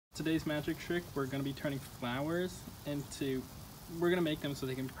today's magic trick, we're going to be turning flowers into, we're going to make them so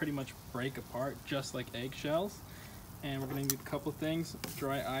they can pretty much break apart just like eggshells. And we're going to need a couple things: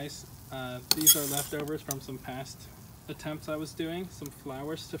 dry ice. These are leftovers from some past attempts I was doing. Some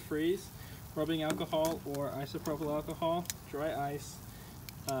flowers to freeze, rubbing alcohol or isopropyl alcohol, dry ice,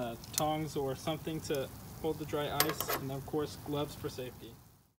 tongs or something to hold the dry ice, and then of course gloves for safety.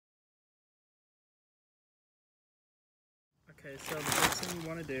 Okay, so the first thing you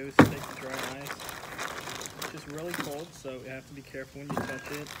want to do is take the dry ice, which is really cold, so you have to be careful when you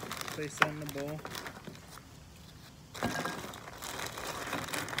touch it. Place that in the bowl.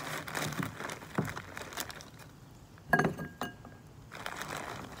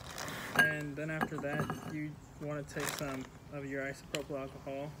 And then after that, you want to take some of your isopropyl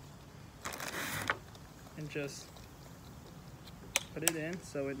alcohol and just put it in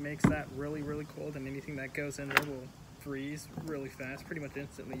so it makes that really, really cold, and anything that goes in there will freeze really fast, pretty much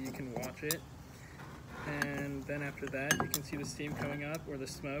instantly. You can watch it. And then after that, you can see the steam coming up, or the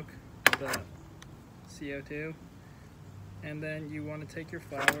smoke, the CO2. And then you want to take your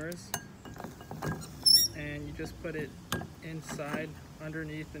flowers and you just put it inside,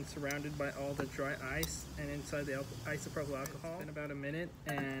 underneath, and surrounded by all the dry ice, and inside the isopropyl alcohol. It's been about a minute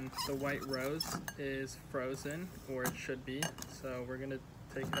and the white rose is frozen, or it should be. So we're gonna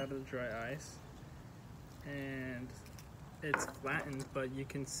take it out of the dry ice, and it's flattened, but you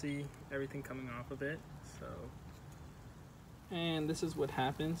can see everything coming off of it. And this is what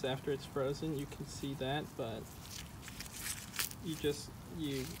happens after it's frozen. You can see that, but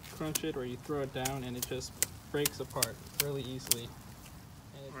you crunch it or you throw it down and it just breaks apart really easily.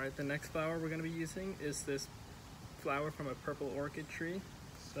 Alright, the next flower we're going to be using is this flower from a purple orchid tree.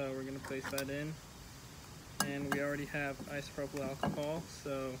 So we're going to place that in, and we already have isopropyl alcohol,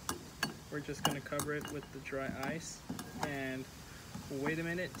 so we're just going to cover it with the dry ice and wait a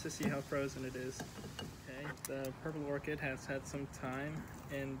minute to see how frozen it is. Okay, the purple orchid has had some time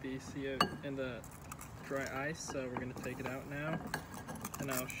in the dry ice, so we're going to take it out now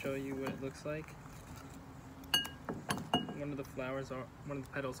and I'll show you what it looks like. One of the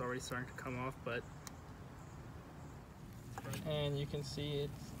petals already starting to come off, and you can see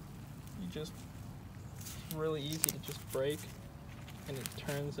it's really easy to just break, and it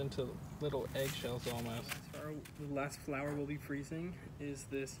turns into little eggshells almost. The last flower we'll be freezing is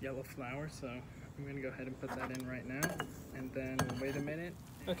this yellow flower, so I'm going to go ahead and put that in right now, and then we'll wait a minute.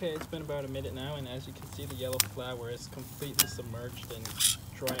 Okay, it's been about a minute now, and as you can see, the yellow flower is completely submerged in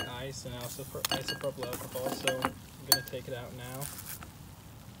dry ice and also isopropyl alcohol, so I'm going to take it out now.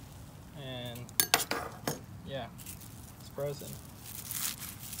 And yeah, it's frozen.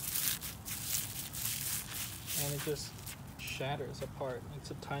 And it just shatters apart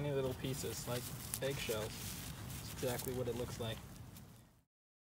into tiny little pieces like eggshells. That's exactly what it looks like.